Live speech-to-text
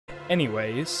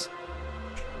Anyways,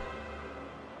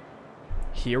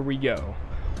 here we go.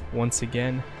 Once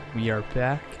again, we are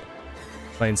back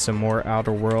playing some more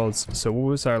Outer Worlds. So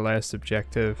what was our last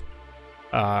objective?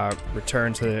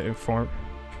 Return to the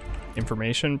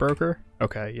information broker.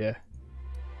 Okay, yeah,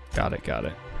 got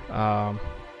it.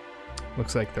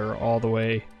 Looks like they're all the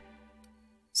way.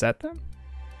 Is that them?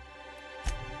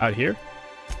 Out here?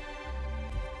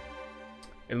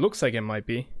 It looks like it might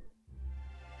be.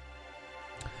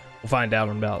 We'll find out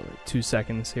in about 2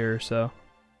 seconds here or so.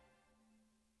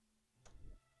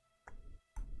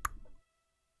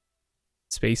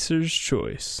 Spacer's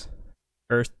Choice.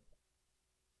 Earth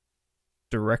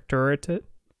Directorate?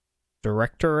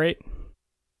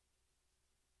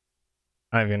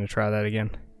 I'm gonna try that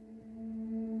again.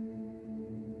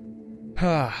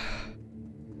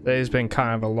 Today's been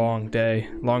kind of a long day.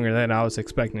 Longer than I was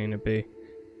expecting it to be.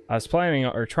 I was planning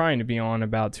or trying to be on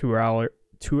about 2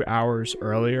 hours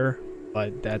earlier,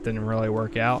 but that didn't really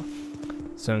work out.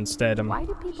 So instead, I'm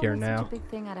here now. Such a big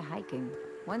thing out of hiking?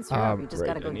 Once you're up, you just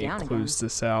gotta go down again. Close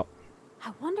this out.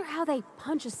 I wonder how they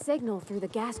punch a signal through the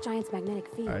gas giant's magnetic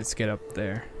field. Alright, let's get up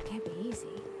there. Can't be easy.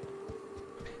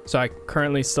 So I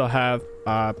currently still have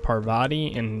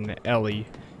Parvati and Ellie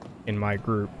in my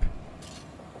group.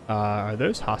 Are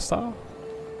those hostile?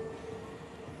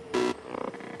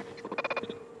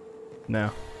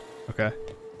 No. Okay.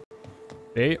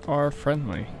 They are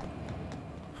friendly.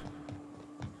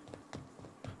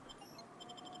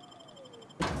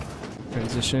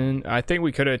 Transition. I think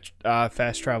we could have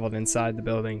fast traveled inside the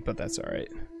building, but that's all right.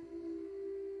 I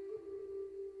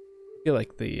feel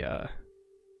like the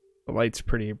light's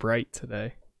pretty bright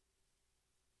today.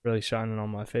 Really shining on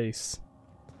my face.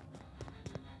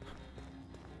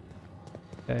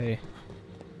 Okay.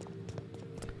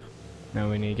 Now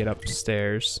we need to get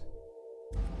upstairs.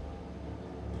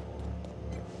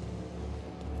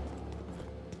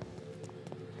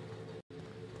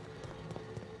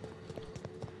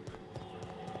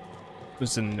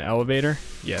 Was it an elevator?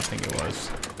 Yeah, I think it was.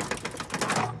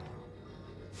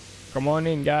 Come on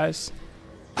in, guys.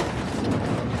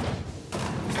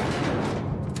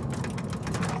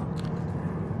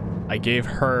 I gave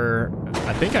her...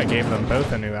 I think I gave them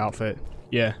both a new outfit.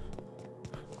 Yeah.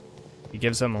 It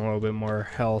gives them a little bit more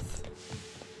health.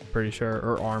 Pretty sure.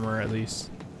 Or armor, at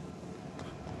least.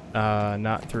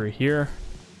 Not through here.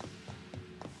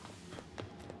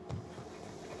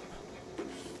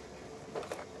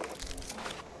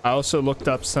 I also looked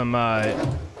up some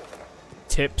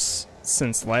tips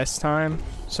since last time,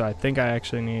 so I think I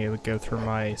actually need to go through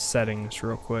my settings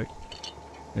real quick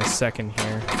in a second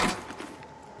here.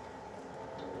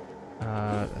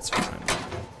 That's fine.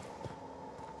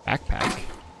 Backpack.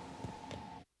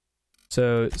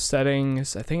 So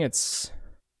settings, I think is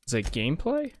it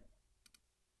gameplay?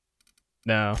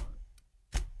 No.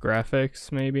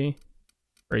 Graphics maybe?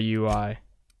 Or UI?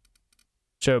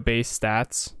 Show base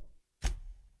stats.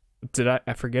 Did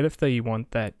I forget if they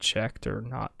want that checked or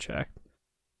not checked?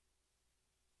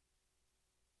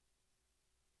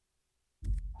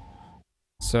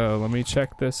 So let me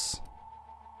check this.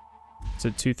 It's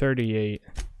a 238.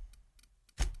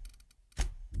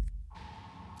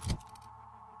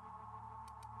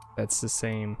 That's the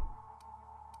same.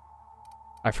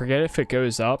 I forget if it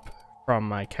goes up from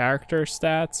my character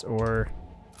stats or...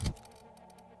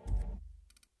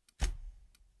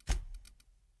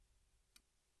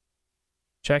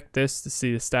 Check this to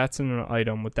see the stats in an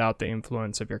item without the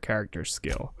influence of your character's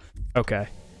skill. Okay,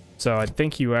 so I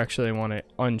think you actually want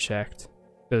it unchecked.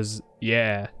 Because,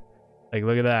 yeah, like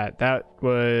look at that. That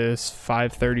was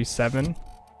 537.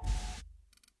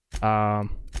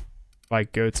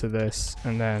 Like go to this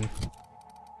and then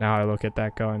now I look at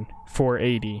that gun.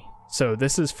 480. So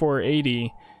this is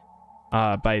 480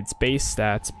 by its base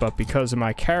stats, but because of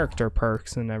my character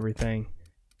perks and everything,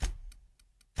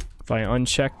 if I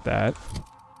uncheck that,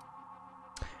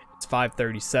 it's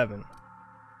 537.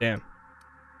 Damn.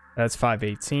 That's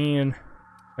 518.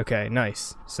 Okay,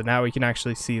 nice. So now we can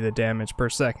actually see the damage per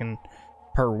second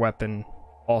per weapon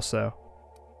also.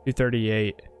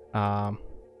 238. I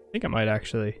think I might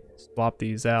actually swap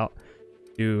these out.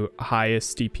 Do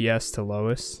highest DPS to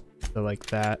lowest. So like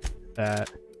that.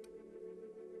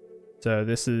 So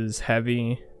this is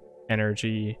heavy,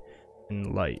 energy,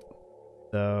 and light.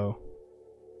 So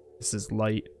this is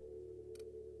light.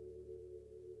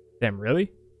 Damn,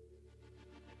 really?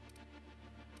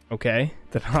 Okay,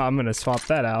 then I'm gonna swap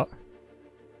that out.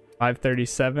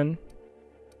 537.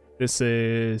 This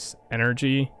is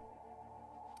energy.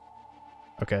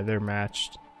 Okay, they're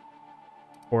matched.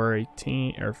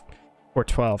 418 or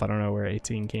 412. I don't know where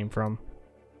 18 came from.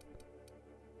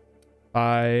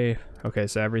 5. Okay,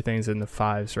 so everything's in the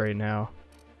 5s right now.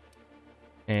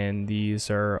 And these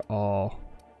are all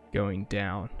going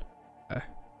down. Okay.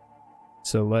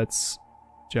 So let's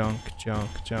junk.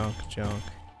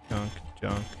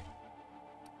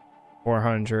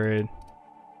 400.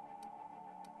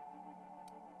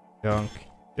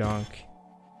 Junk.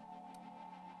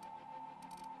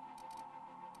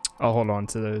 I'll hold on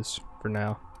to those for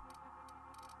now.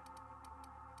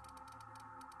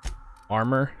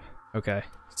 Armor. Okay,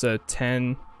 so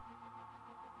 10.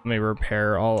 Let me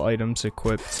repair all items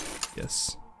equipped.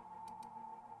 Yes.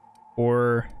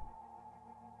 4.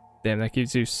 Damn, that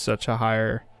gives you such a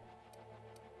higher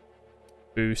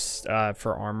boost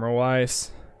for armor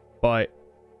wise, but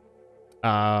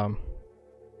kind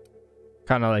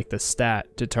of like the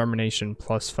stat determination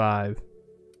 +5.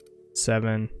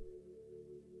 7.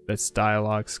 That's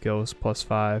dialogue skills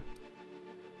 +5.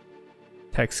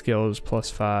 Tech skills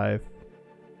 +5.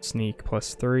 Sneak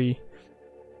 +3.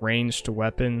 Ranged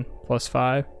weapon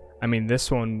 +5. I mean,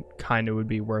 this one kind of would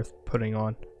be worth putting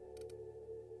on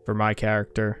for my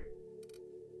character.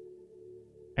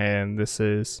 And this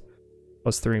is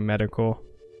 +3 medical.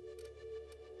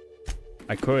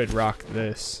 I could rock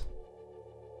this.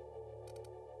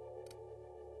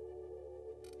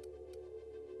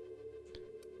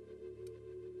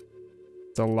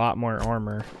 It's a lot more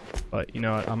armor, but you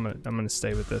know what? I'm gonna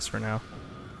stay with this for now.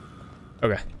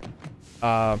 Okay.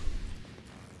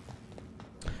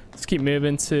 Let's keep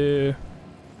moving to.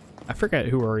 I forget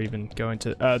who we're even going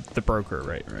to. The broker,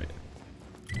 right?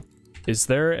 Is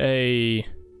there a?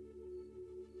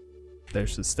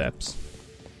 There's the steps.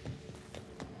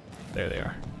 There they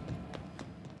are.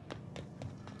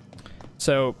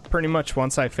 So pretty much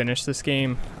once I finish this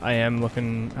game, I am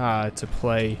looking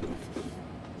to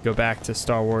go back to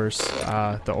Star Wars,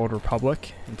 the Old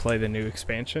Republic, and play the new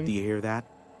expansion. Do you hear that?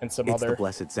 And some It's other the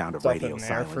blessed sound of stuff radio in there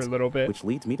silence, for a little bit. which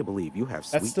leads me to believe you have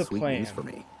That's the sweet plan. news for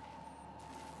me.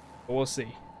 But we'll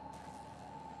see.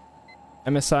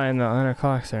 MSI and the Atlanta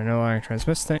clocks are no longer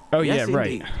transmitting. Oh Yes, yeah,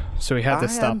 right. indeed. So we had to I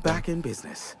stop am them back in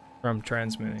business. from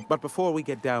transmitting. But before we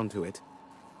get down to it,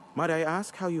 might I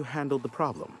ask how you handled the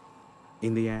problem?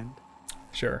 In the end?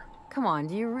 Sure. Come on,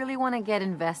 do you really want to get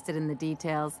invested in the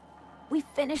details? We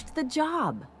finished the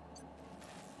job.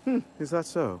 Is that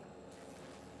so?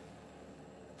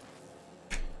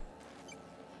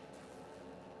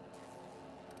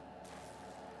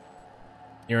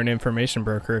 You're an information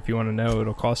broker. If you want to know,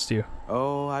 it'll cost you.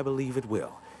 Oh, I believe it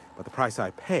will. But the price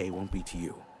I pay won't be to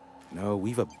you. No,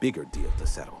 we've a bigger deal to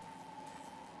settle.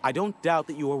 I don't doubt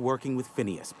that you are working with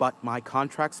Phineas, but my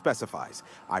contract specifies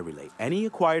I relay any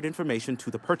acquired information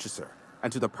to the purchaser,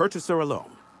 and to the purchaser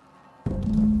alone.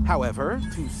 However,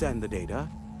 to send the data,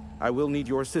 I will need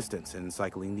your assistance in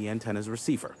cycling the antenna's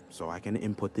receiver, so I can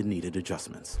input the needed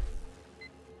adjustments.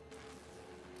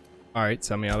 Alright,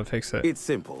 tell me how to fix it. It's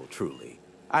simple, truly.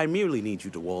 I merely need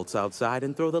you to waltz outside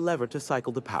and throw the lever to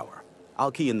cycle the power.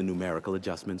 I'll key in the numerical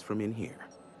adjustments from in here.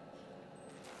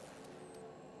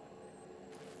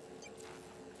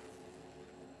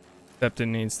 Except it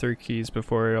needs 3 keys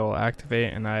before it'll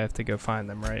activate, and I have to go find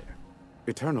them, right?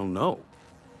 Eternal, no.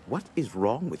 What is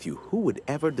wrong with you? Who would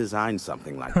ever design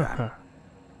something like that?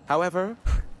 However,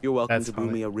 you're welcome That's to brew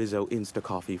funny. me a Rizzo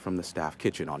Insta-Coffee from the staff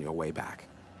kitchen on your way back.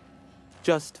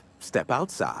 Just step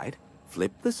outside,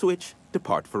 flip the switch,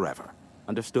 depart forever.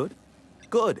 Understood?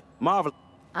 Good. Marvel.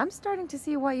 I'm starting to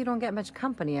see why you don't get much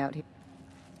company out here.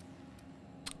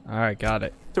 Alright, got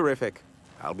it. Terrific.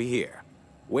 I'll be here,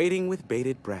 waiting with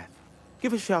bated breath.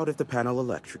 Give a shout if the panel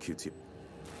electrocutes you.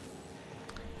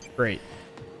 Great.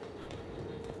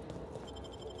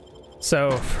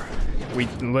 So, we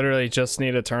literally just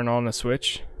need to turn on a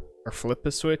switch, or flip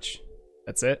a switch.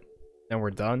 That's it. And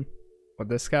we're done with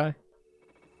this guy.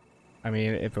 I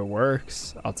mean, if it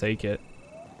works, I'll take it.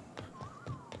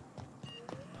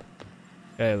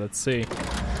 Okay, let's see.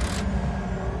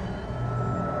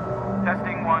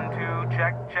 Testing 1, 2,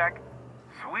 check.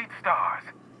 Sweet stars.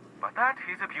 But that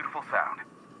is a beautiful sound.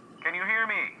 Can you hear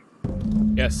me?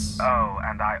 Yes. Oh,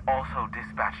 and I also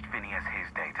dispatched Phineas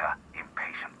his data.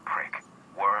 Impatient prick.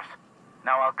 Worse.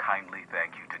 Now I'll kindly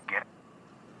thank you to get...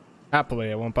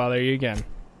 Happily, I won't bother you again.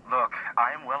 Look,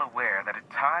 I am well aware that at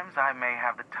times I may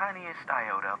have the tiniest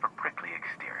iota of a prickly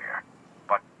exterior.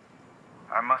 But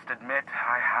I must admit,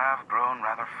 I have grown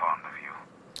rather fond of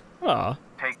you. Aw.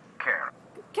 Take care.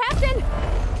 Captain!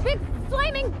 Big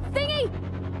flaming thingy!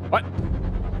 What?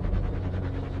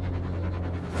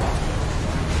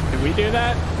 Did we do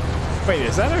that? Wait,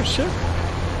 is that our ship?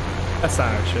 That's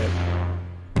not our ship.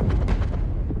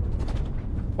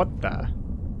 What the?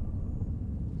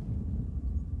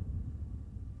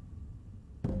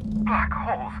 Black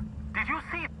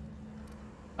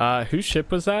Whose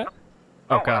ship was that?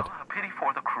 Oh god. Well, a pity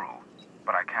for the crew,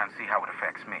 but I can't see how it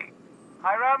affects me.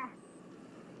 Hiram?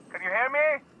 Can you hear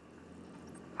me?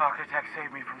 Architect,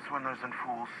 save me from swindlers and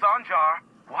fools. Sanjar,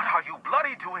 what are you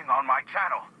bloody doing on my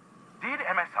channel? Did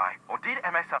MSI, or did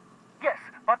MSI... Yes,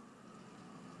 but...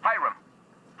 Hiram.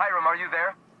 Hiram, are you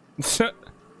there?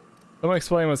 Let me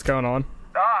explain what's going on.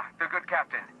 Ah, the good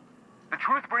captain. The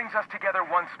truth brings us together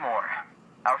once more.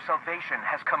 Our salvation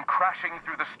has come crashing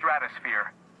through the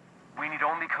stratosphere. We need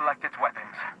only collect its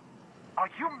weapons. Are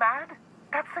you mad?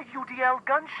 That's a UDL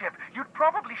gunship. You'd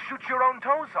probably shoot your own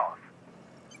toes off.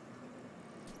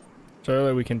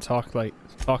 Surely we can talk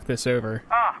this over.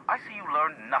 Ah, I see you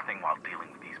learned nothing while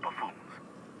dealing with these buffoons.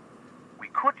 We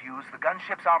could use the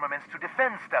gunship's armaments to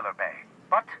defend Stellar Bay,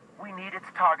 but we need its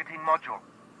targeting module.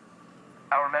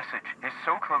 Our message is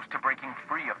so close to breaking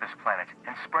free of this planet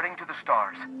and spreading to the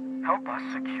stars. Help us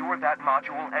secure that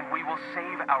module and we will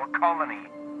save our colony.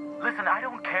 Listen, I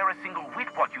don't care a single whit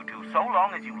what you do so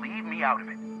long as you leave me out of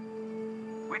it.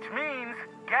 Which means,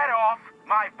 get off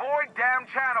my void damn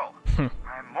channel.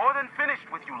 I'm more than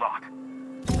finished with you lot.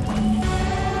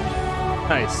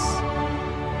 Nice.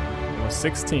 Almost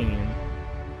 16.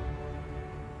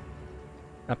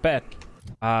 Not bad.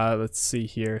 Let's see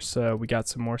here. So we got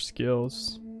some more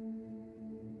skills.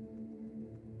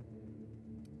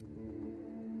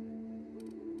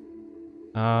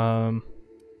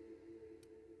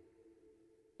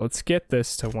 Let's get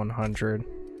this to 100.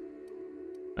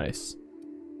 Nice.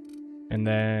 And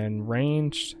then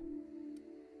ranged.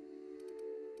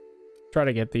 Try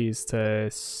to get these to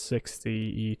 60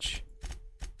 each.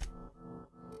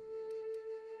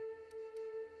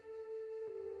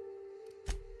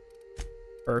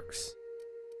 Perks.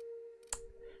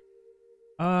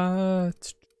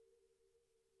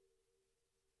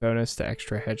 Bonus to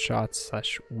extra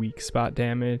headshots / weak spot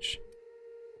damage.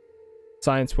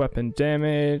 Science weapon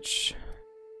damage.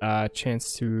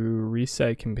 Chance to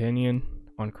reset companion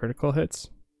on critical hits.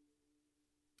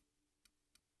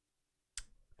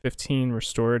 15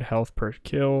 restored health per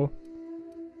kill.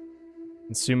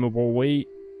 Consumable weight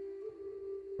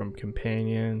from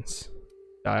companions.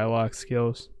 Dialogue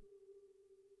skills.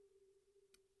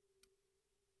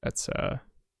 That's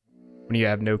when you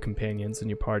have no companions in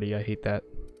your party. I hate that.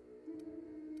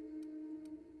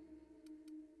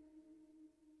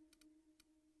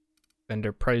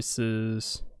 Vendor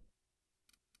prices.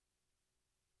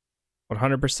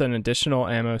 100% additional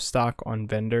ammo stock on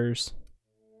vendors.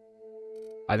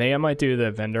 I think I might do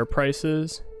the vendor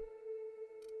prices.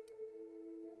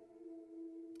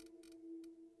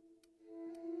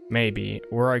 Maybe.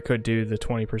 Or I could do the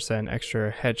 20%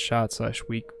 extra headshot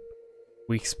 /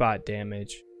 weak spot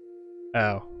damage.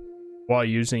 Oh. While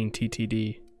using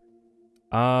TTD.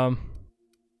 I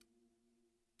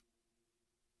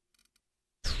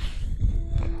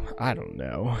don't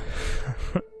know.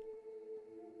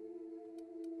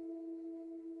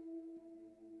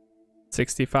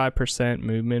 65%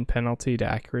 movement penalty to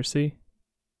accuracy.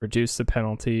 Reduce the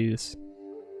penalties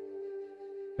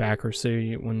to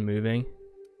accuracy when moving.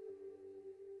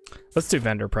 Let's do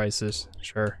vendor prices,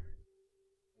 sure.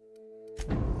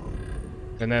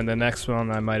 And then the next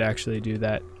one I might actually do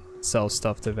that, sell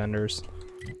stuff to vendors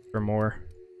for more.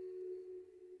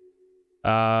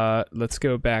 Let's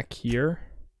go back here.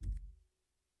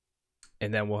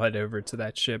 And then we'll head over to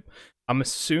that ship. I'm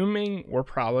assuming we're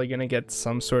probably going to get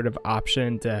some sort of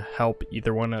option to help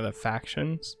either one of the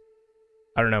factions.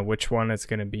 I don't know which one it's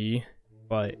going to be,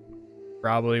 but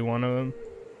probably one of them.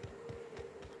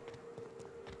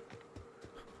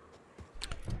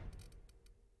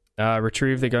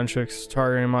 Retrieve the gunship's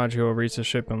targeting module, reach the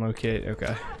ship and locate.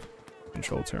 Okay.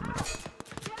 Control terminal.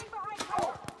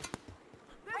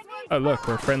 Oh look,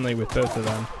 we're friendly with both of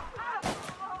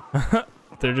them.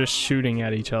 They're just shooting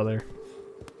at each other.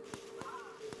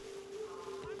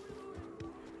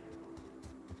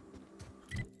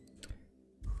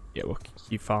 Yeah, we'll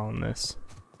keep following this.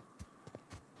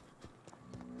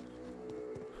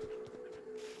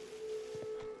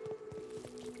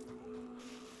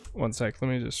 One sec, let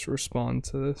me just respond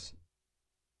to this.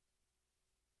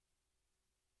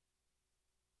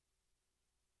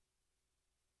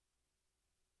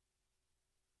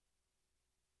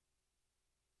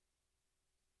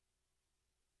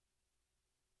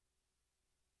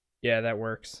 Yeah, that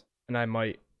works. And I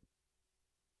might.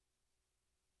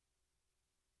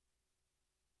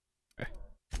 Okay.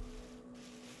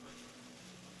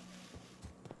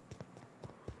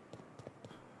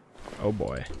 Oh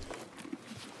boy.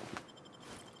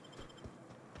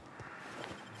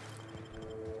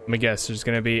 Let me guess, there's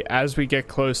gonna be, as we get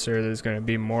closer, there's gonna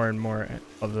be more and more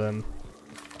of them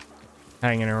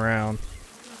hanging around.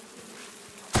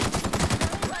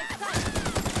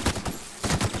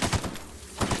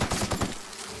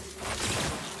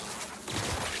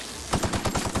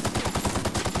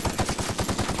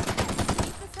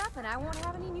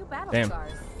 battle Damn.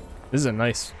 scars. This is a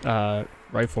nice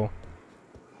rifle.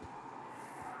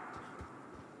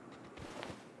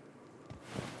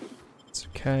 It's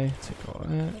okay. Take all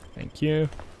that. Thank you.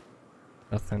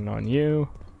 Nothing on you.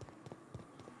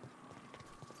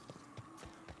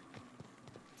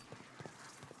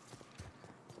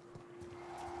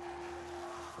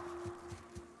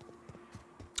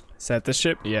 Is that the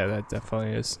ship? Yeah, that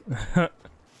definitely is.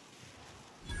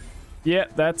 Yeah,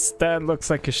 that looks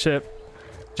like a ship.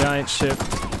 Giant ship.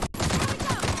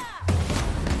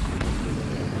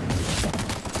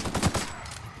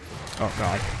 Oh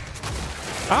god.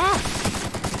 Ah!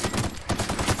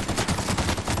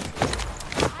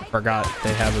 Forgot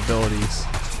they have abilities.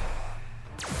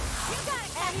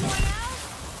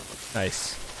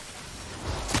 Nice.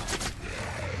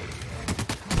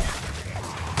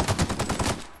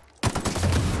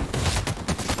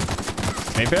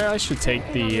 Maybe I should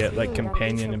take the like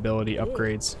companion ability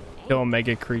upgrades. Kill a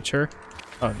mega creature.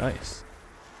 Oh, nice.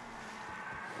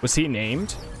 Was he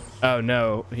named? Oh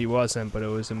no, he wasn't, but it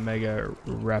was a mega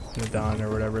repnodon or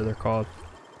whatever they're called.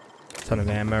 Ton of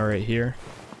ammo right here.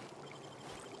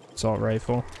 Assault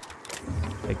rifle.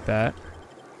 Take that.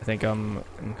 I think I'm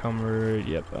encumbered.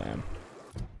 Yep, I am.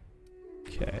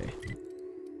 Okay.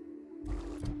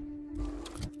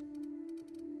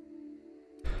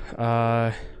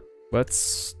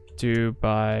 Let's do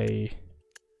by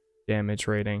damage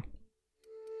rating.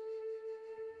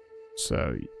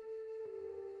 So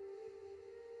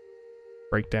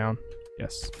breakdown.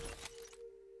 Yes.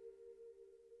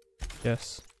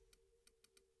 Yes.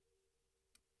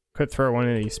 Could throw one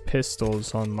of these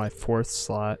pistols on my 4th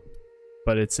slot,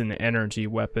 but it's an energy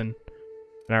weapon,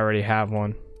 and I already have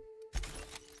one.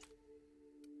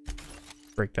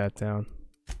 Break that down.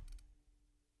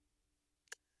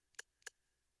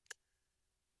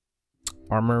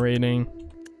 Armor rating.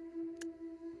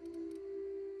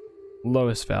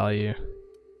 Lowest value.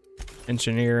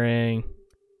 Engineering.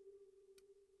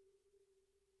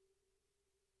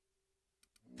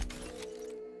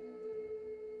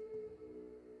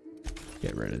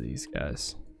 Get rid of these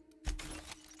guys.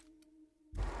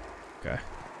 Okay.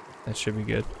 That should be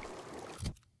good.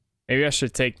 Maybe I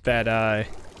should take that,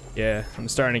 yeah, I'm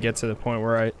starting to get to the point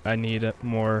where I need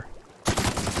more,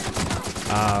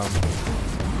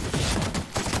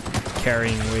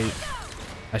 carrying weight.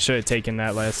 I should have taken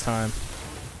that last time.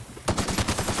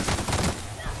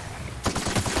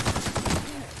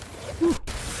 Whew.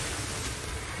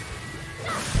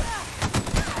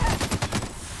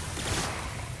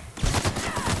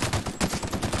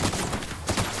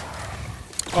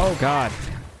 Oh god.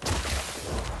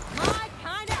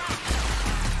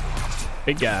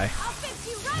 Big guy. I'll fix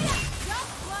you right up,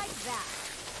 just like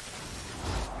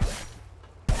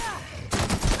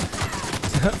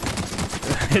that.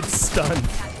 It's stunned.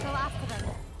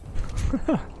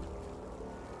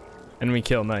 Enemy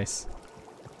kill, nice.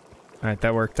 Alright,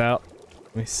 that worked out.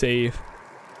 Let me save.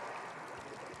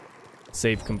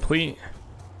 Save complete.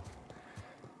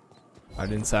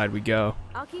 Out inside we go.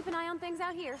 I'll keep an eye on things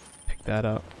out here. Pick that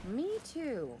up. Me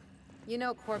too. You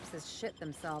know corpses shit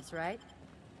themselves, right?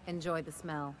 Enjoy the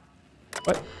smell.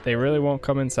 What? They really won't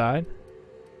come inside?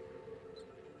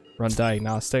 Run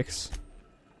diagnostics.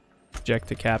 Eject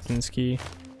the captain's key.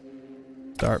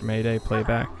 Start Mayday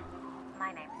playback.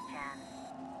 My name's Jen.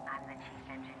 I'm the chief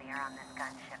engineer on this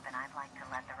gunship, and I'd like to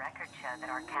let the record show that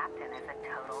our captain is a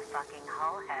total fucking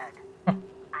hullhead.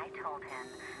 I told him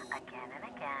again and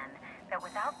again that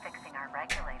without fixing our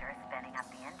regulators, spinning up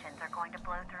the engines are going to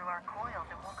blow through our coils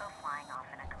and we'll go flying off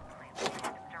in a completely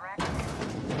random direction.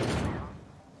 Well,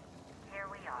 here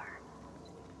we are.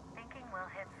 Thinking we'll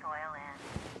hit soil in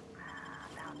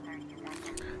about 30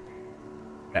 seconds.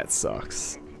 That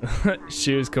sucks.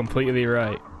 She was completely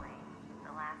right.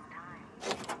 The last time.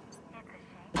 It's a shame.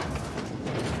 The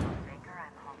finger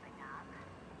I'm holding up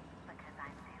because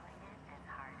I'm doing it as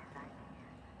hard as I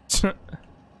can.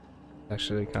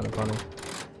 Actually kind of funny.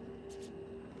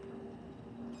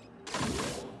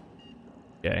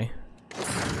 Okay.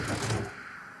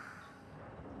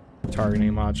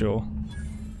 Targeting module.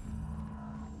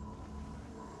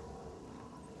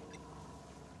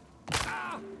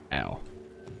 Ow.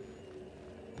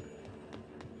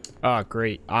 Oh,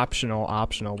 great. Optional.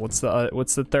 What's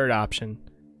the third option?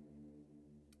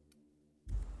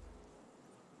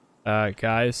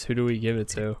 Guys, who do we give it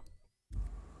to?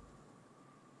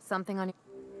 Something on your...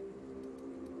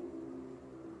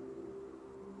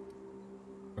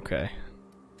 Okay.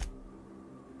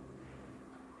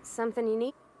 Something you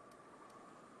need?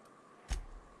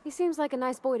 He seems like a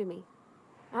nice boy to me.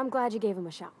 I'm glad you gave him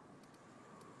a shot.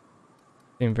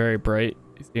 Seemed very bright.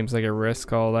 He seems like a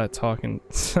risk, all that talking.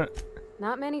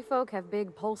 Not many folk have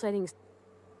big pulsating...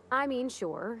 I mean,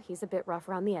 sure, he's a bit rough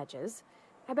around the edges.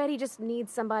 I bet he just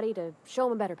needs somebody to show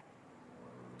him a better...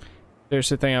 There's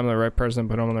the thing, I'm the right person,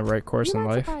 but I'm on the right course in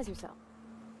life. Surprise yourself.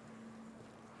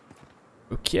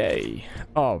 Okay.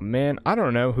 Oh, man. I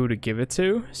don't know who to give it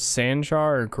to.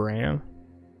 Sanjar or Graham?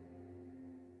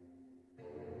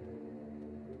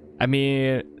 I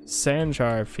mean,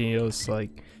 Sanjar feels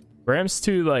like... Graham's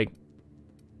too, like...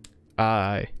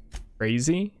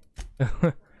 crazy.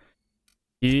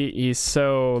 He's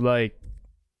so, like...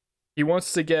 He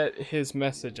wants to get his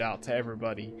message out to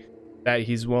everybody that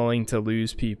he's willing to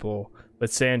lose people. But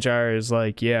Sanjar is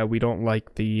like, yeah, we don't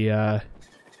like the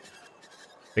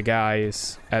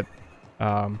guys at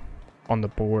on the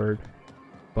board,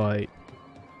 but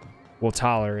we'll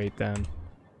tolerate them.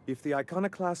 If the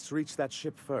iconoclasts reach that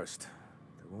ship first,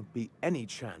 there won't be any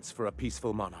chance for a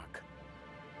peaceful monarch.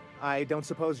 I don't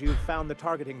suppose you've found the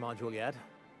targeting module yet.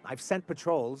 I've sent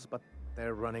patrols, but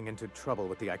they're running into trouble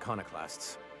with the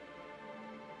iconoclasts.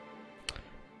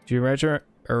 Do you register,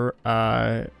 or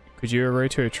could you agree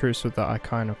to a truce with the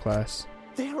iconoclasts?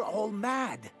 They're all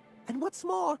mad. And what's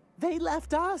more, they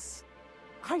left us.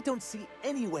 I don't see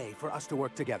any way for us to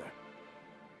work together.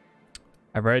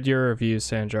 I read your reviews,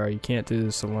 Sanjar. You can't do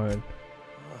this alone.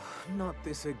 Not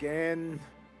this again.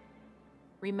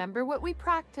 Remember what we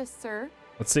practiced, sir.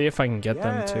 Let's see if I can get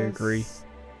them to agree.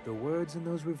 The words in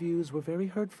those reviews were very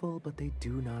hurtful, but they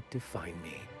do not define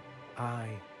me. I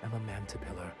am a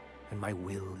mantipillar, and my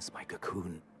will is my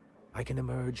cocoon. I can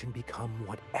emerge and become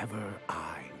whatever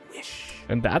I wish.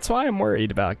 And that's why I'm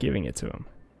worried about giving it to him.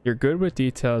 You're good with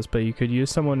details, but you could use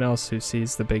someone else who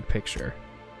sees the big picture.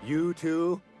 You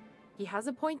too? He has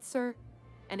a point, sir.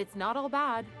 And it's not all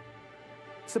bad.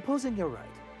 Supposing you're right,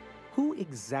 who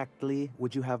exactly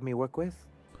would you have me work with?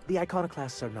 The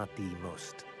iconoclasts are not the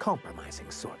most compromising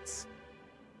sorts.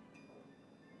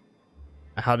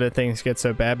 How did things get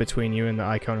so bad between you and the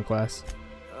iconoclasts?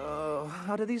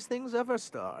 How do these things ever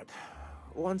start?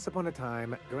 Once upon a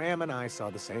time, Graham and I saw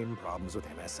the same problems with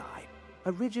MSI.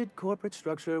 A rigid corporate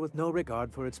structure with no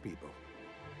regard for its people.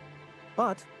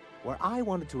 But where I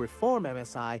wanted to reform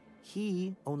MSI,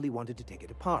 he only wanted to take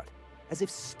it apart. As if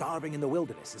starving in the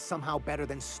wilderness is somehow better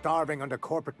than starving under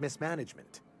corporate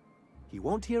mismanagement. He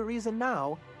won't hear reason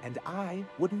now, and I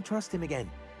wouldn't trust him again.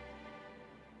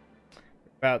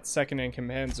 About second in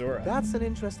command Zora. That's an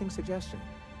interesting suggestion.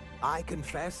 I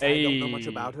confess Hey, I don't know much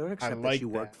about her except like that she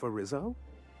worked for Rizzo.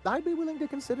 I'd be willing to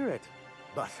consider it,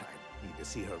 but I need to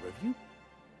see her review.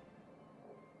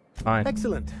 Fine.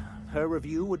 Excellent. Her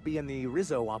review would be in the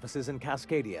Rizzo offices in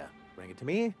Cascadia. Bring it to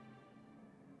me.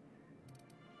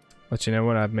 Let you know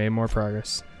when I've made more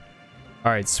progress.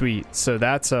 Alright, sweet. So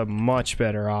that's a much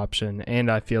better option,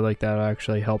 and I feel like that'll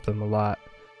actually help them a lot.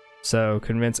 So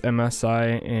convince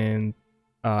MSI and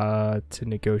to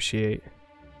negotiate.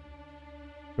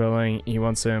 Willing, he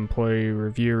wants an employee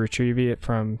review, retrieve it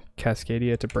from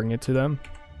Cascadia to bring it to them.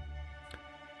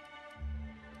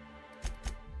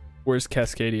 Where's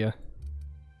Cascadia?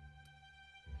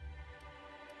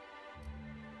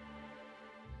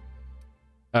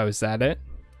 Oh, is that it?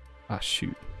 Ah,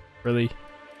 shoot. Really?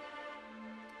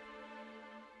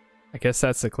 I guess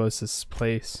that's the closest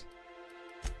place.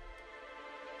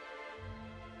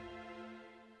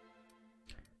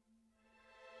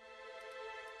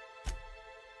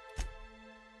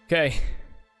 Okay.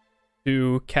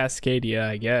 To Cascadia,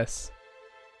 I guess.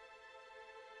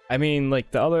 I mean,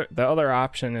 like the other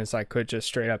option is I could just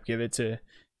straight up give it to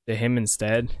him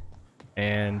instead,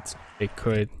 and it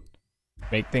could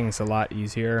make things a lot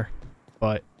easier,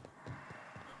 but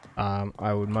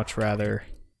I would much rather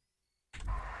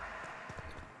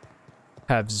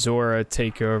have Zora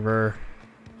take over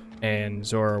and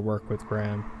Zora work with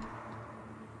Graham.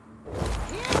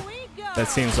 That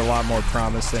seems a lot more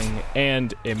promising,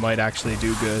 and it might actually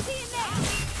do good.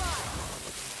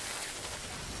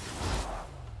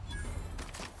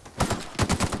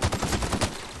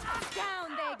 Down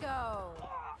they go.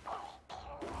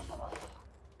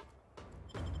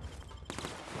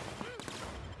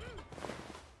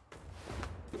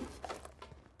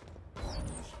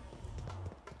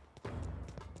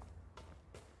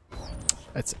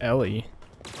 That's Ellie.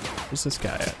 Where's this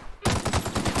guy at?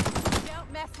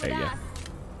 Don't mess with There you go. us.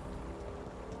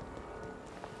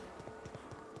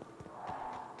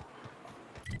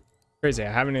 Crazy,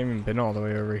 I haven't even been all the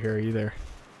way over here either.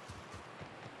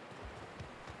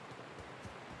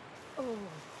 Oh. I'm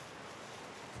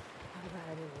glad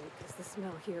I didn't leave, because the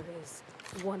smell here is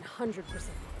 100%.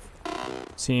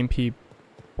 CMP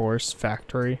Force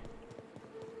Factory.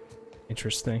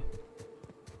 Interesting.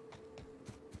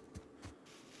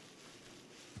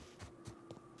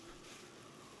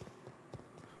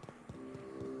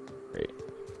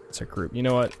 toxic group. You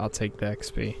know what? I'll take the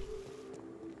XP.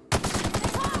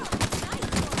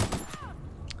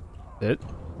 It?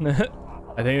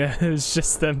 I think that was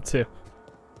just them too.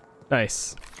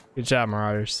 Nice. Good job,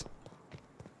 Marauders.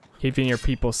 Keeping your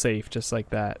people safe just like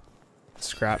that.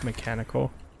 Scrap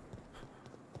mechanical.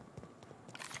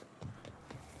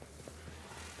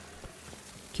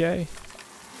 Okay.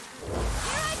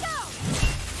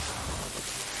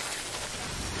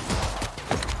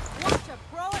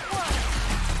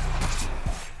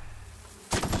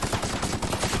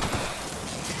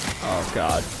 Oh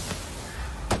God.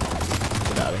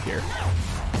 Get out of here.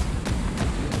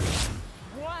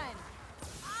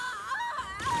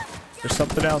 There's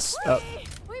something else. Oh,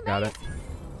 got it.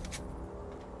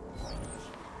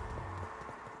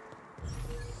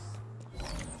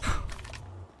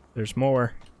 There's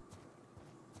more.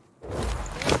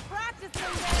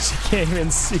 She can't even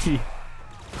see.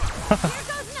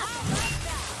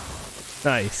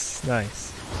 Nice,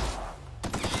 nice.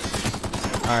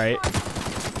 Alright.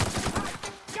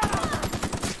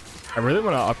 I really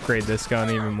want to upgrade this gun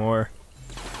even more.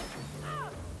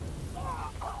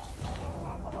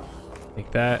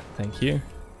 Take that. Thank you.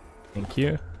 Thank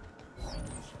you.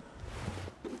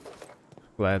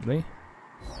 Gladly.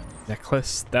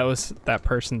 Necklace. That was that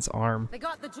person's arm. They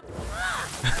got the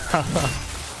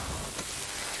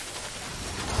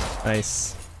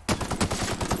Nice.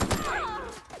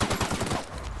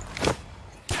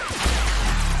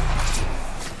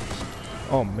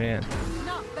 Oh man.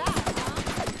 Not bad,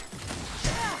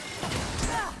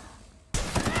 huh?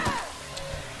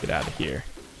 Get out of here.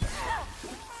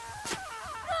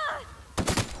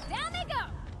 Down they go.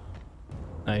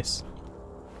 Nice.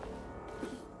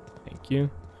 Thank you.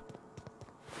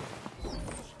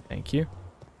 Thank you.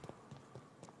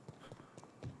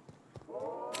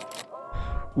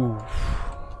 Ooh.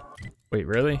 Wait,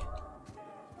 really?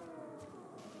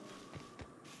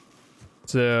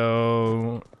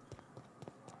 So,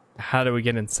 how do we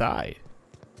get inside?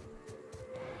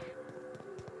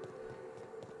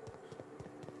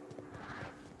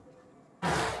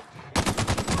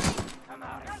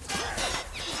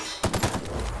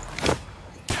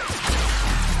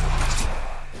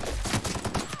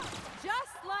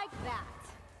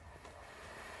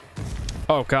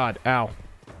 Oh God, ow.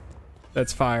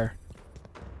 That's fire.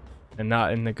 And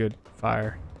not in the good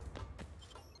fire.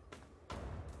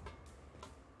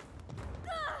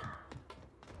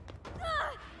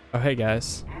 Oh hey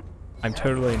guys. I'm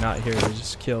totally not here to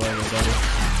just kill everybody.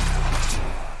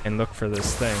 And look for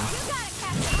this thing.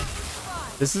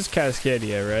 This is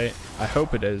Cascadia, right? I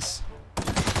hope it is.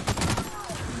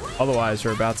 Otherwise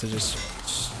we're about to just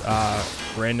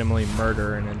randomly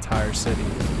murder an entire city.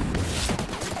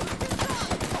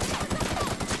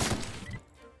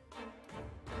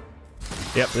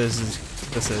 Yep, this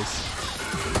is.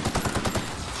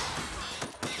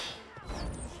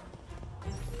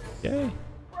 Yay.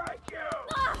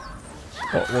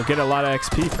 Well, we'll get a lot of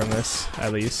XP from this,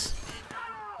 at least.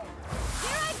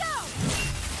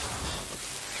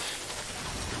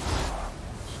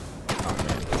 Oh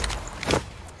man.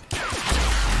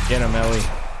 Get him, Ellie.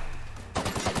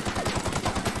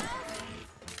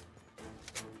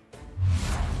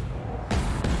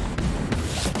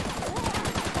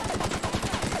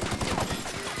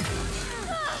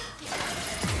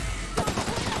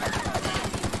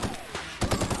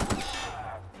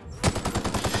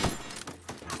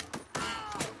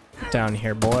 Down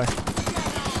here, boy.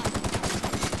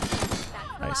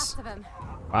 Nice.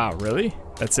 Wow, really?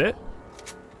 That's it?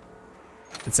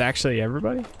 It's actually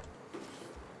everybody?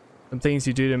 Some things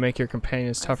you do to make your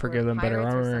companions tougher, give them better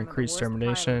armor, increase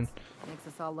determination. Makes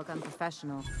us all look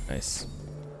unprofessional. Nice.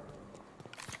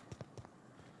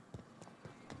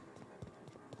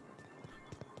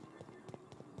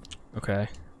 Okay.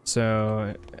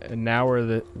 So now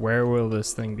where will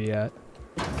this thing be at?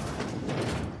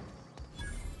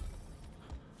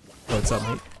 What's up,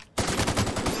 mate?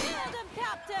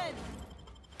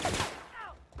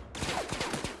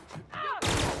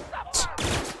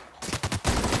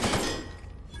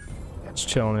 Just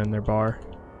chilling in their bar.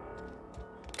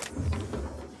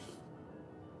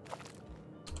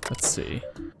 Let's see.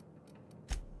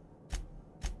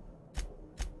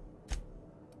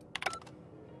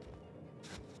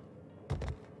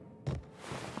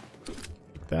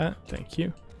 Like that. Thank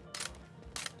you.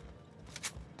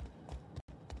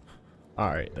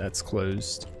 Alright, that's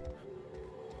closed.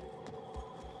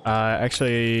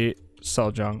 Actually,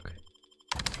 sell junk.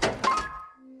 Do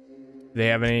they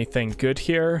have anything good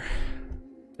here?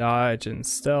 Dodge and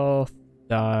stealth.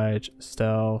 Dodge,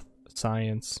 stealth,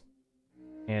 science,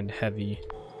 and heavy.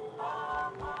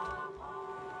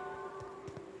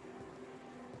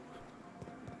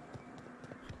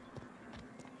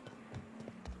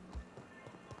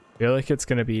 feel like it's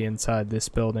gonna be inside this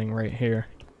building right here.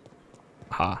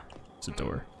 Ha, it's a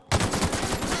door.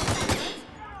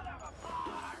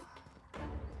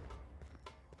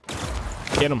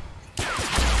 Get him.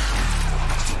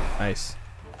 Nice.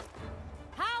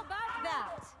 How about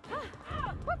that?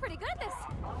 We're pretty good this.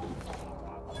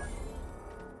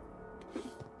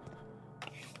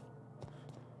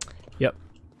 Yep,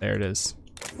 there it is.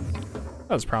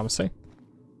 That was promising.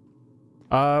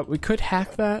 We could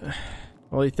hack that.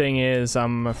 Only thing is,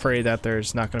 I'm afraid that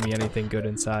there's not going to be anything good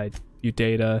inside. View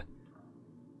data.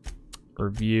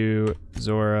 Review.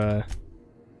 Zora.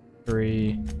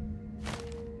 3.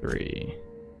 3.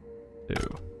 2.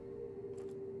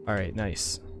 Alright,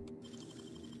 nice.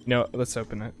 You know what? Let's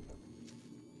open it.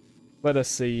 Let us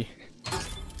see.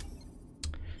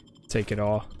 Take it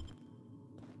all.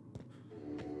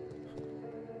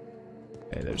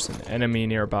 Okay, there's an enemy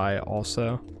nearby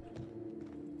also.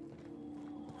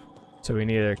 So we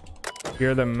need to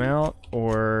clear them out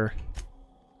or...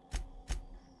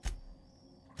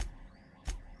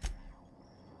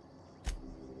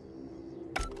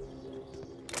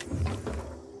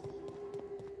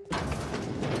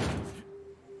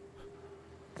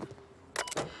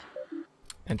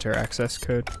 Enter access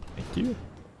code. Thank you.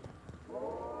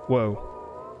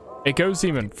 Whoa. It goes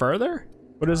even further?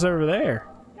 What is over there?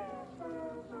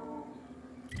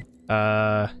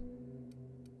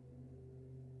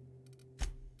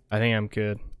 I think I'm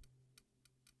good.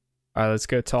 Alright, let's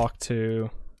go talk to...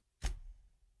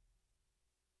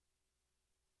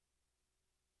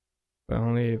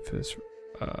 Only if it's...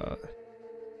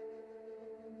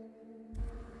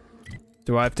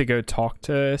 Do I have to go talk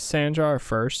to Sanjar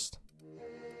first?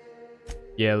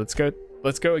 Yeah, let's go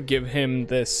and give him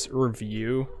this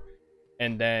review,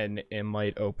 and then it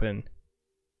might open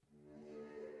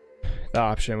the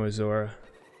option with Zora.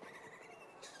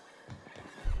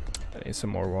 I need some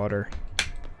more water.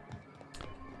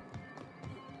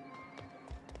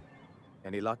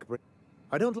 Any luck?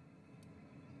 I don't.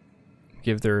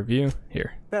 Give the review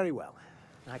here. Very well.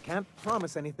 I can't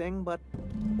promise anything, but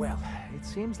well, it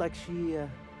seems like she.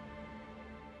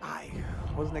 I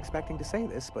wasn't expecting to say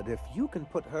this, but if you can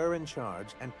put her in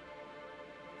charge and.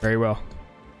 Very well.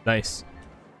 Nice.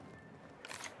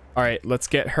 All right, let's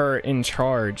get her in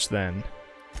charge then.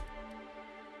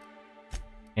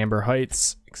 Amber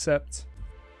Heights, accept.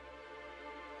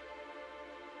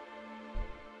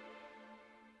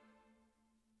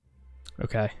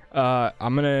 Okay,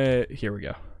 I'm gonna, here we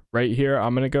go. Right here,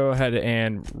 I'm gonna go ahead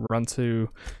and run to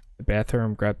the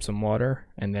bathroom, grab some water,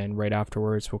 and then right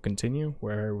afterwards we'll continue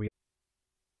where we...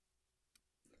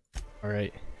 All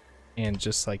right, and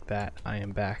just like that, I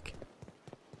am back.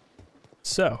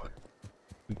 So,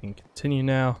 we can continue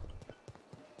now.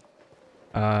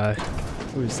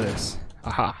 Who is this?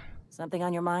 Aha. Something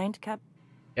on your mind, Cap?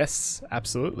 Yes,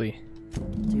 absolutely.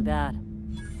 Too bad.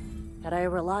 Had I a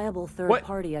reliable third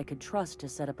party I could trust to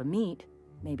set up a meet,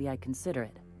 maybe I'd consider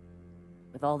it.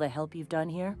 With all the help you've done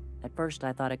here, at first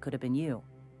I thought it could have been you.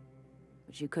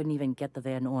 But you couldn't even get the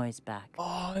Van Oys back.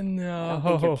 Oh no. I don't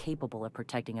think you're capable of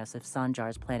protecting us if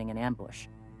Sanjar's planning an ambush.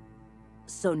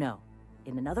 So no.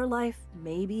 In another life,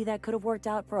 maybe that could have worked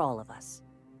out for all of us.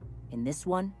 In this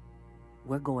one,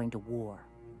 we're going to war.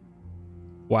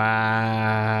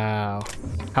 Wow.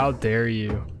 How dare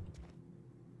you?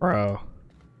 Bro.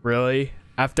 Really?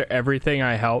 After everything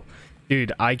I helped?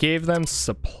 Dude, I gave them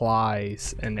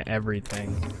supplies and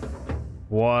everything.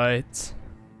 What?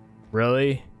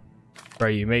 Really? Bro,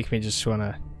 you make me just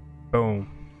wanna...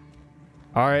 Boom.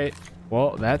 Alright.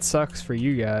 Well, that sucks for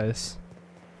you guys.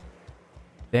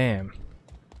 Damn.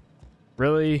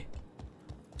 Really?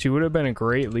 She would have been a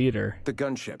great leader. The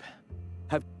gunship.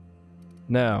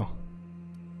 No.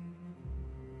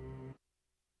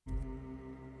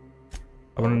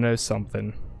 I want to know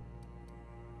something.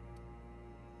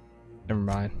 Never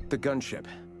mind. The gunship.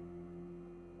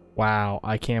 Wow,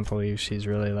 I can't believe she's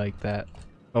really like that.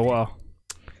 Oh well.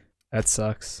 That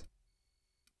sucks.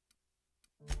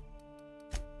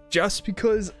 Just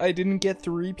because I didn't get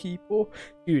 3 people?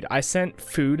 Dude, I sent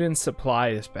food and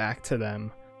supplies back to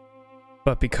them.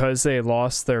 But because they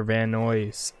lost their Van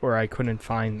Noys, or I couldn't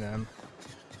find them,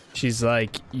 she's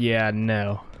like, yeah,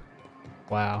 no.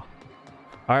 Wow.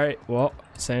 Alright, well,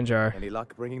 Sanjar. Any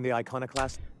luck bringing the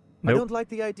iconoclast? Nope. I don't like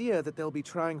the idea that they'll be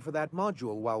trying for that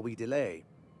module while we delay.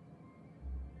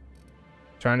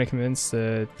 Trying to convince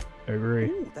the... Agree.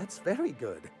 Ooh, that's very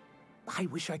good. I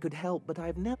wish I could help, but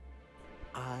I've never...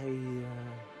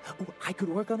 I could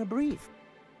work on a brief.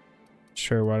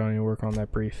 Sure, why don't you work on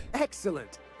that brief?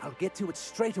 Excellent. I'll get to it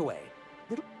straight away.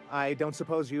 I don't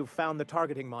suppose you've found the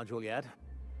targeting module yet?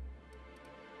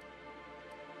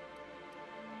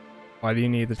 Why do you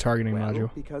need the targeting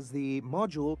module? Because the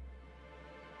module...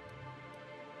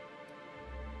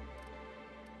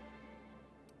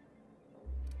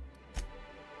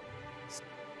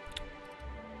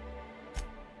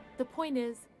 The point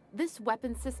is, this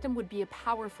weapon system would be a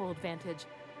powerful advantage,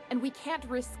 and we can't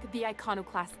risk the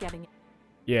iconoclast getting it.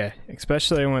 Yeah,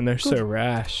 especially when they're so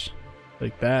rash.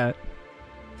 Like that.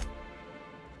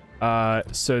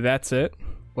 So that's it.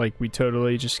 Like, we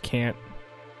totally just can't.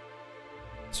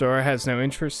 Sora has no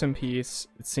interest in peace.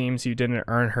 It seems you didn't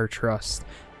earn her trust.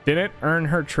 Didn't earn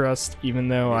her trust even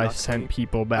though I sent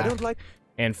people back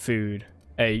and food.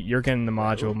 Hey, you're getting the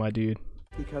module, my dude.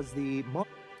 Because the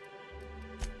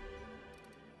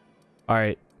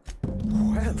Alright.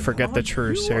 Well, forget the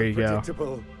truce. There you go.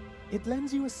 It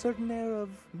lends you a certain air of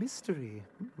mystery.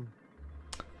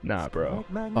 Nah, bro.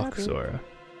 Fuck Sora.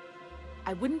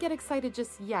 I wouldn't get excited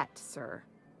just yet, sir.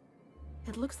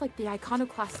 It looks like the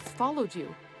iconoclasts followed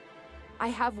you. I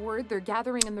have word they're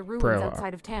gathering in the ruins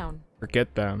outside of town.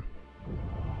 Forget them.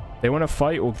 They want to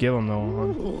fight, we'll give them the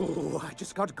one. Ooh, I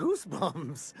just got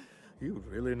goosebumps. You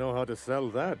really know how to sell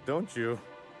that, don't you?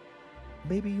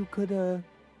 Maybe you could,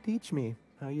 teach me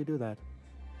how you do that.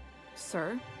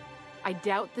 Sir, I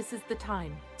doubt this is the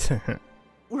time.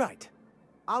 Right.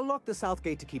 I'll lock the south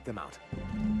gate to keep them out.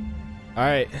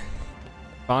 Alright.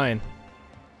 Fine.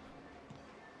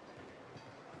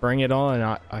 Bring it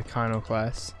on,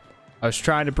 Iconoclast. I was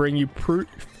trying to bring you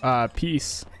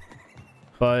peace,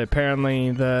 but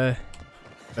apparently the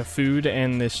food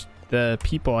and the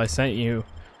people I sent you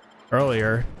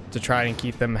earlier to try and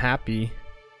keep them happy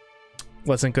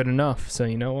wasn't good enough. So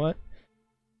you know what?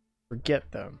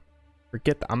 Forget them.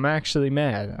 Forget them. I'm actually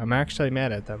mad. I'm actually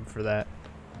mad at them for that.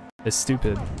 It's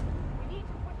stupid.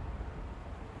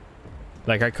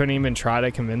 Like, I couldn't even try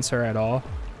to convince her at all.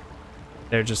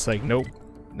 They're just like, nope,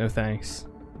 no thanks.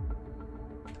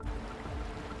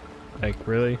 Like,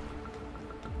 really?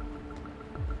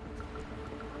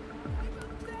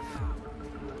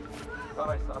 Thought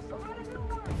I saw something.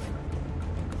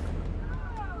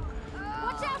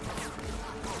 Watch out!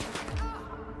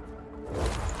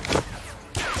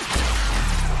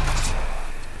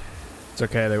 It's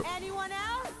okay.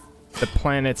 The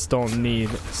planets don't need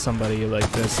somebody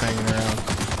like this hanging around.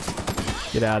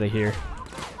 Get out of here.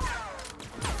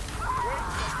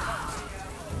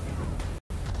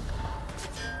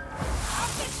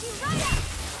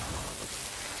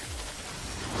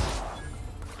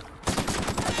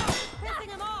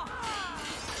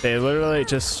 They literally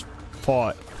just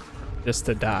fought just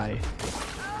to die.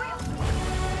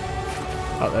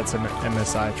 Oh, that's an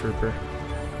MSI trooper.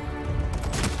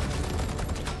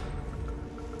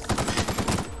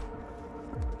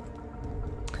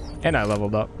 And I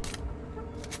leveled up.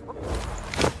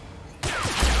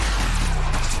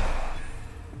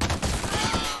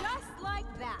 Just like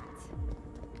that.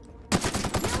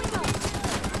 Here we go.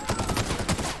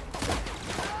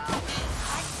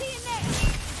 I see you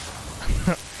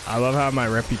there. I love how my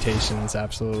reputation is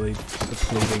absolutely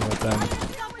depleting with them.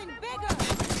 Something bigger.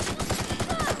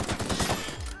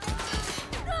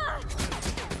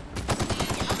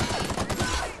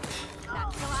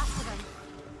 That's the last of them.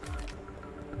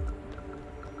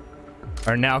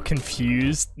 Are now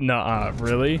confused? Nuh-uh,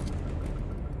 really?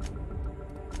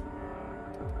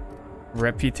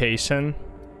 Reputation?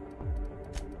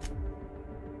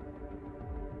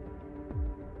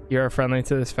 You are friendly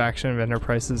to this faction, vendor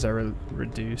prices are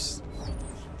reduced.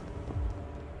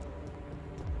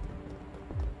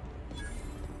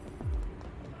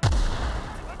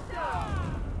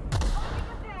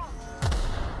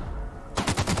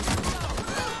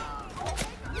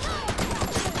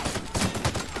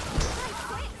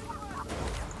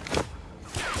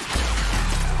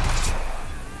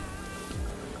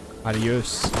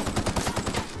 Adios.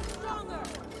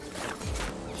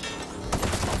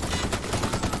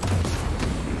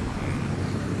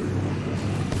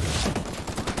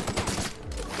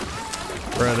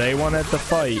 Bro, they wanted to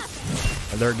fight.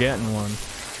 They're getting one.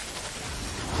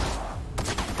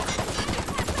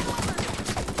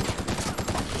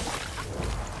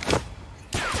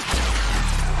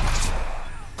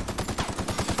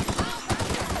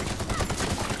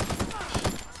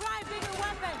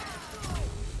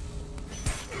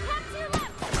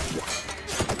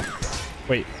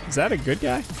 Wait, is that a good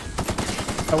guy?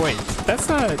 Oh wait, that's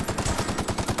not...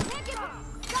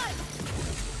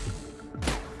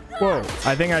 Whoa,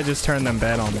 I think I just turned them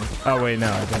bad on me. Oh wait,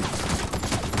 no, I didn't.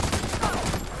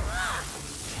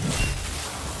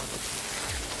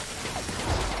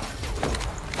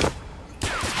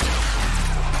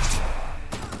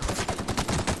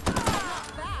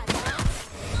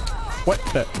 What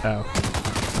the... Oh.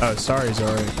 Oh, sorry,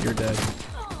 Zora. You're dead.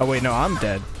 Oh, wait, no, I'm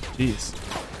dead. Jeez.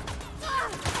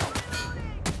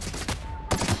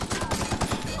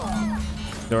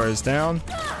 Zora's down.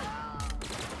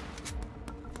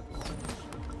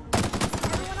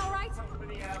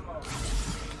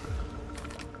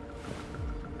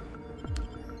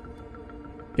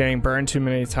 Getting burned too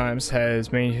many times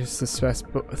has made you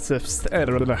susceptible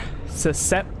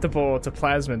to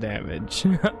plasma damage.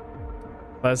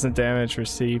 Plasma damage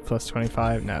received plus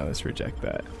 25. Now let's reject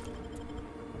that.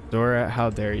 Zora, how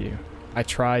dare you? I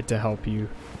tried to help you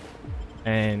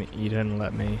and you didn't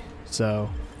let me, so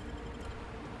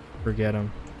forget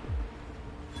him.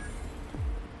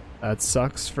 That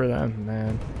sucks for them,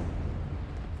 man.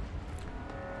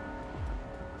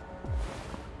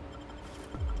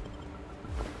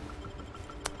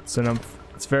 So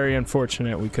it's very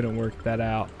unfortunate we couldn't work that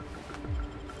out.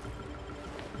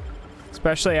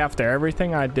 Especially after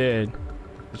everything I did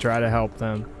to try to help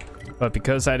them. But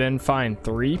because I didn't find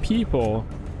 3 people,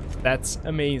 that's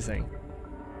amazing.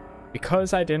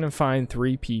 Because I didn't find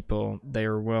 3 people, they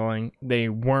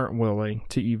weren't willing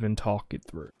to even talk it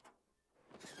through.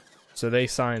 So they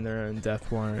signed their own death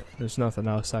warrant. There's nothing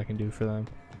else I can do for them.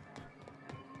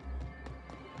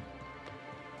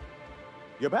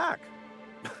 You're back.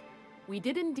 We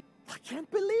did indeed. I can't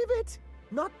believe it.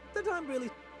 Not that I'm really...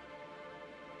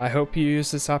 I hope you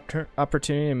use this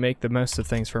opportunity and make the most of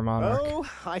things for Monarch. Oh,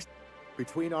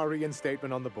 between our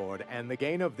reinstatement on the board and the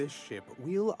gain of this ship,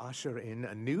 we'll usher in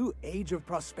a new age of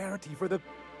prosperity for the...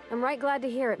 I'm right glad to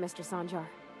hear it, Mr. Sanjar.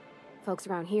 Folks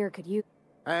around here could use...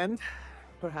 And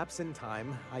perhaps in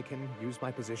time, I can use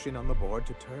my position on the board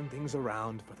to turn things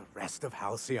around for the rest of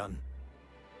Halcyon.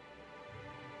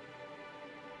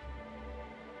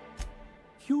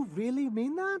 You really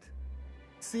mean that?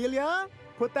 Celia,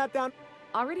 put that down.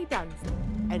 Already done.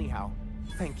 Anyhow,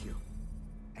 thank you.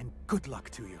 And good luck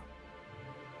to you.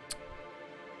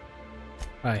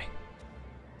 Hi.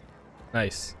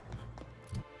 Nice.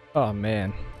 Oh,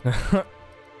 man. That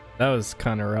was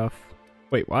kind of rough.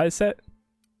 Wait, why is that?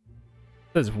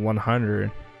 It says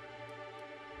 100.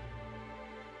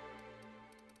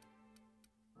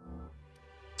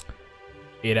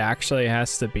 It actually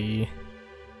has to be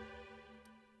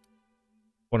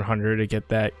 100 to get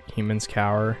that human's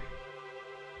cower.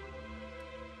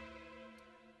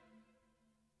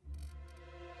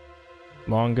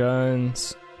 Long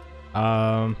guns.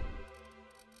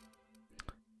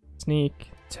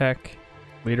 Sneak, tech,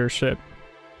 leadership.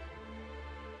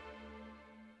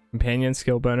 Companion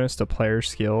skill bonus to player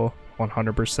skill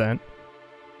 100%.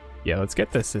 Yeah, let's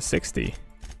get this to 60.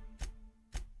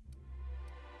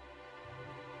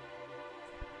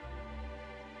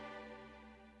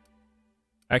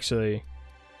 Actually,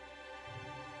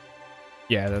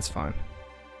 yeah, that's fine.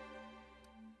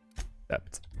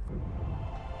 Accept.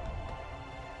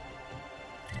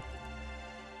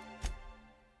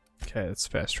 Okay, let's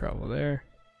fast travel there.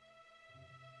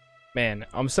 Man,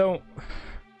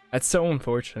 that's so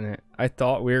unfortunate. I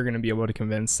thought we were gonna be able to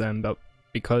convince them, but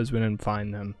because we didn't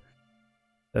find them,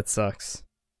 that sucks.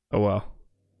 Oh well.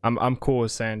 I'm cool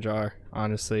with Sanjar,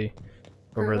 honestly,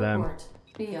 over them.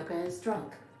 Bioka is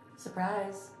drunk.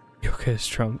 Surprise. Bioka is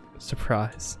drunk.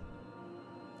 Surprise.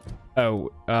 Oh,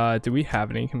 do we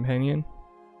have any companion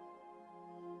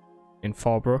in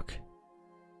Fallbrook?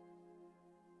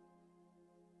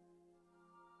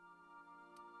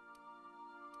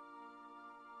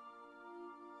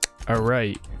 All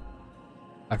right.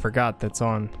 I forgot that's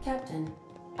on. Captain,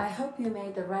 I hope you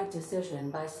made the right decision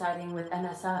by siding with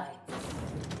MSI.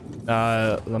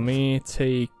 Let me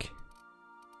take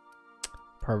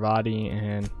Parvati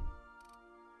and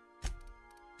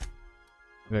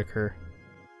Vicar.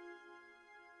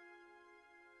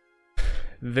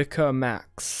 Vika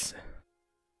Max.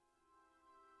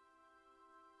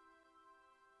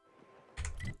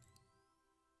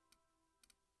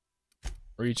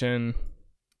 Region.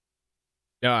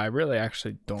 No, I really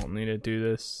actually don't need to do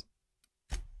this.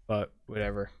 But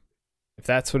whatever. If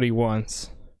that's what he wants,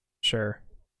 sure.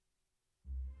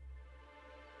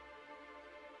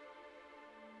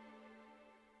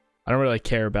 I don't really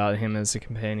care about him as a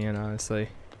companion, honestly.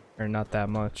 Or not that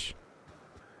much.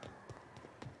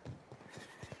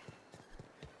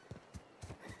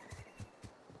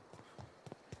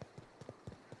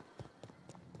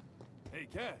 Hey,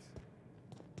 Cass.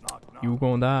 Knock, knock. You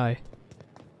gonna die.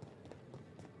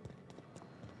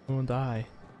 You gonna die.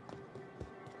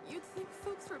 You'd think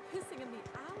folks were pissing in the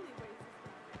alleyways.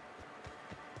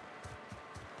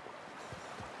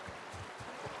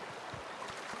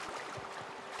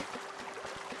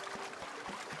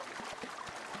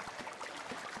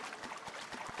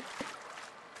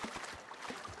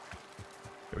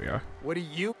 we are. What do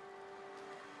you...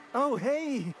 Oh,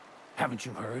 hey! Haven't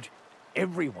you heard?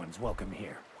 Everyone's welcome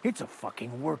here. It's a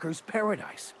fucking worker's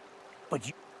paradise. But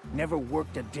you never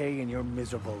worked a day in your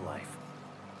miserable life.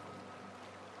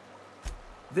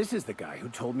 This is the guy who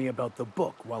told me about the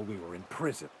book while we were in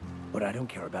prison. But I don't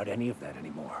care about any of that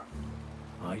anymore.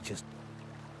 I just...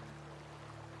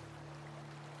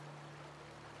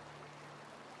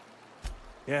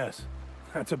 Yes,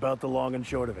 that's about the long and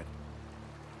short of it.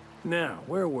 Now,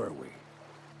 where were we?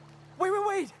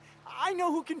 Wait! I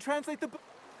know who can translate the book.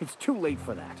 It's too late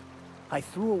for that. I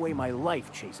threw away my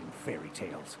life chasing fairy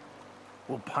tales.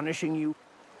 Will punishing you...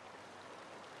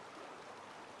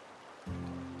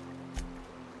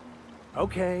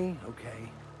 Okay.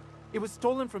 It was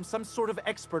stolen from some sort of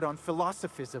expert on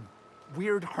philosophism.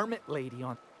 Weird hermit lady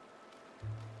on...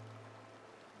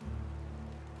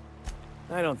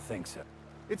 I don't think so.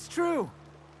 It's true.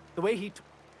 The way he...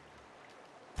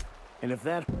 And if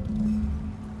that...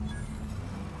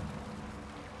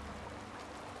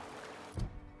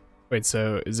 Wait,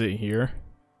 so is it here?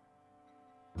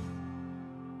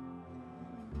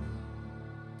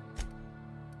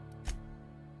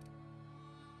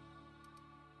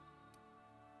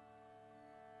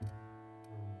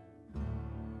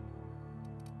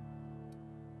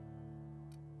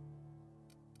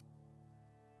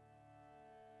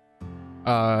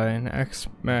 An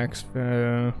X-Max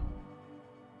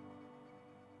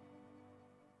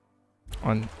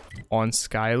on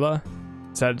Skyla?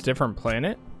 Is that a different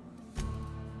planet?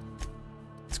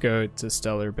 Let's go to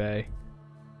Stellar Bay.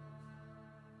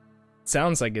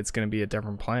 Sounds like it's gonna be a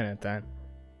different planet then.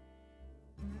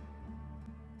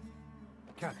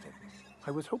 Captain,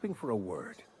 I was hoping for a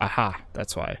word. Aha,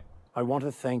 that's why. I want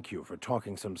to thank you for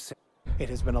talking some sense. It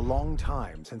has been a long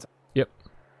time since... Yep.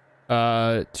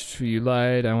 You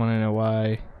lied. I want to know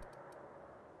why.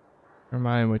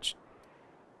 Remind which...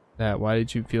 Why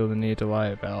did you feel the need to lie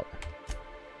about?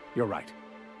 You're right.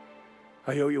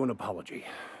 I owe you an apology.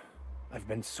 I've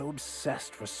been so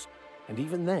obsessed for... And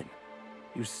even then,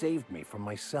 you saved me from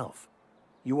myself.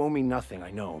 You owe me nothing,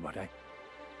 I know, but I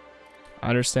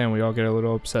understand we all get a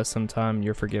little obsessed sometime.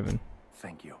 You're forgiven.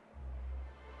 Thank you.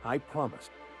 I promise.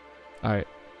 Alright.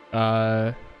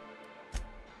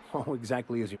 Oh,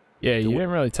 exactly as you... Yeah, you didn't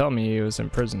really tell me he was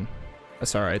in prison.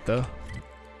 That's alright, though.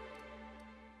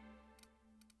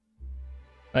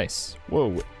 Nice.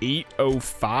 Whoa,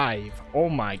 805. Oh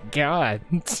my god.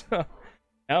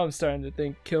 Now I'm starting to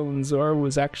think killing Zora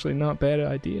was actually not a bad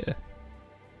idea.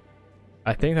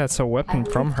 I think that's a weapon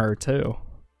from her, too.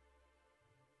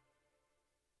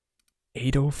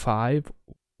 805?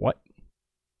 What?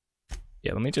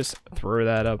 Yeah, let me just throw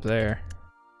that up there.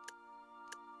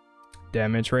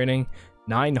 Damage rating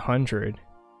 900.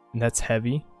 And that's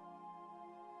heavy.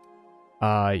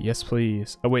 Yes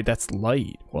please. Oh wait, that's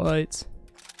light. What?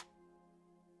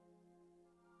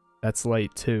 That's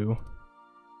light too.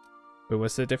 Wait,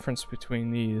 what's the difference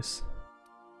between these?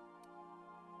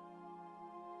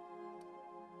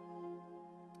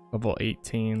 Level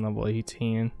 18, level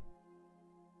 18.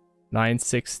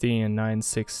 960 and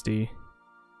 960.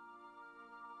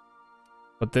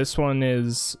 But this one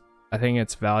is, I think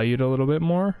it's valued a little bit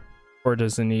more. Or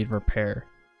does it need repair?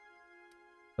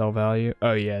 Sell value?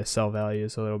 Oh yeah, sell value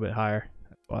is a little bit higher.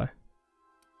 That's why.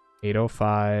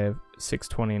 805,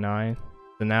 629.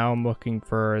 So now I'm looking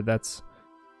for, that's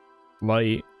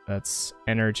light, that's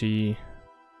energy.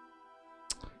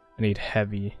 I need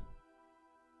heavy.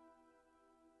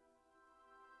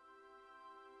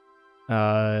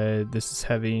 This is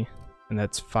heavy, and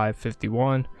that's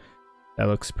 551. That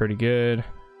looks pretty good.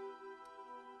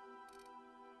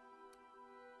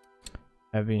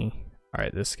 Heavy.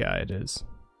 Alright, this guy it is.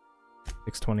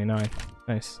 629.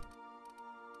 Nice.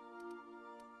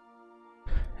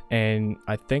 And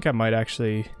I think I might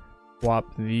actually swap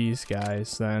these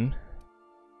guys then.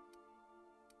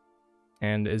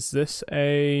 And is this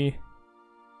a...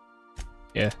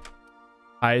 Yeah.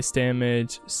 Highest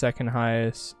damage, second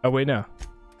highest. Oh wait, no.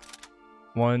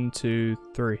 1, 2,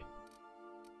 3.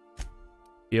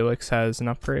 Felix has an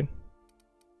upgrade.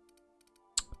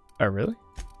 Oh really?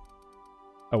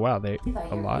 Oh wow, they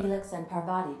a lot. Felix and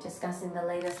Parvati discussing the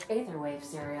latest Aetherwave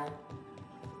serial.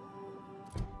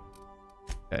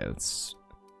 Okay, let's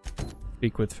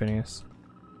speak with Phineas.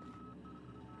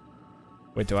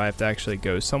 Wait, do I have to actually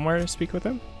go somewhere to speak with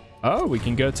him? Oh, we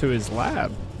can go to his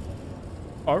lab.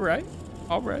 Alright,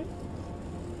 alright.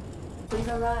 We've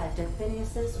arrived at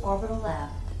Phineas's orbital lab.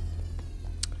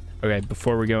 Okay,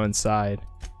 before we go inside.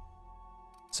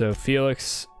 So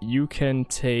Felix, you can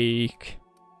take...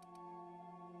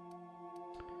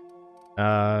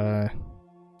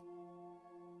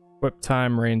 Whip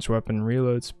time, range weapon,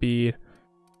 reload speed.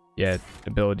 Yeah,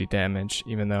 ability damage,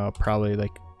 even though I'll probably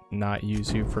like not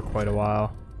use you for quite a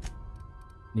while.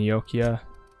 Neokia.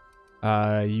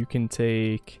 You can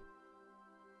take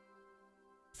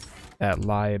that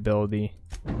lie ability.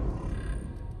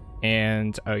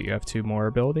 And oh, you have 2 more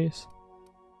abilities?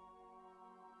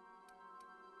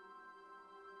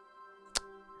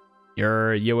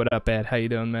 Yo, what up, Ed? How you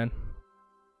doing, man?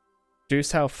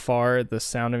 Reduce how far the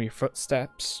sound of your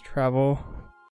footsteps travel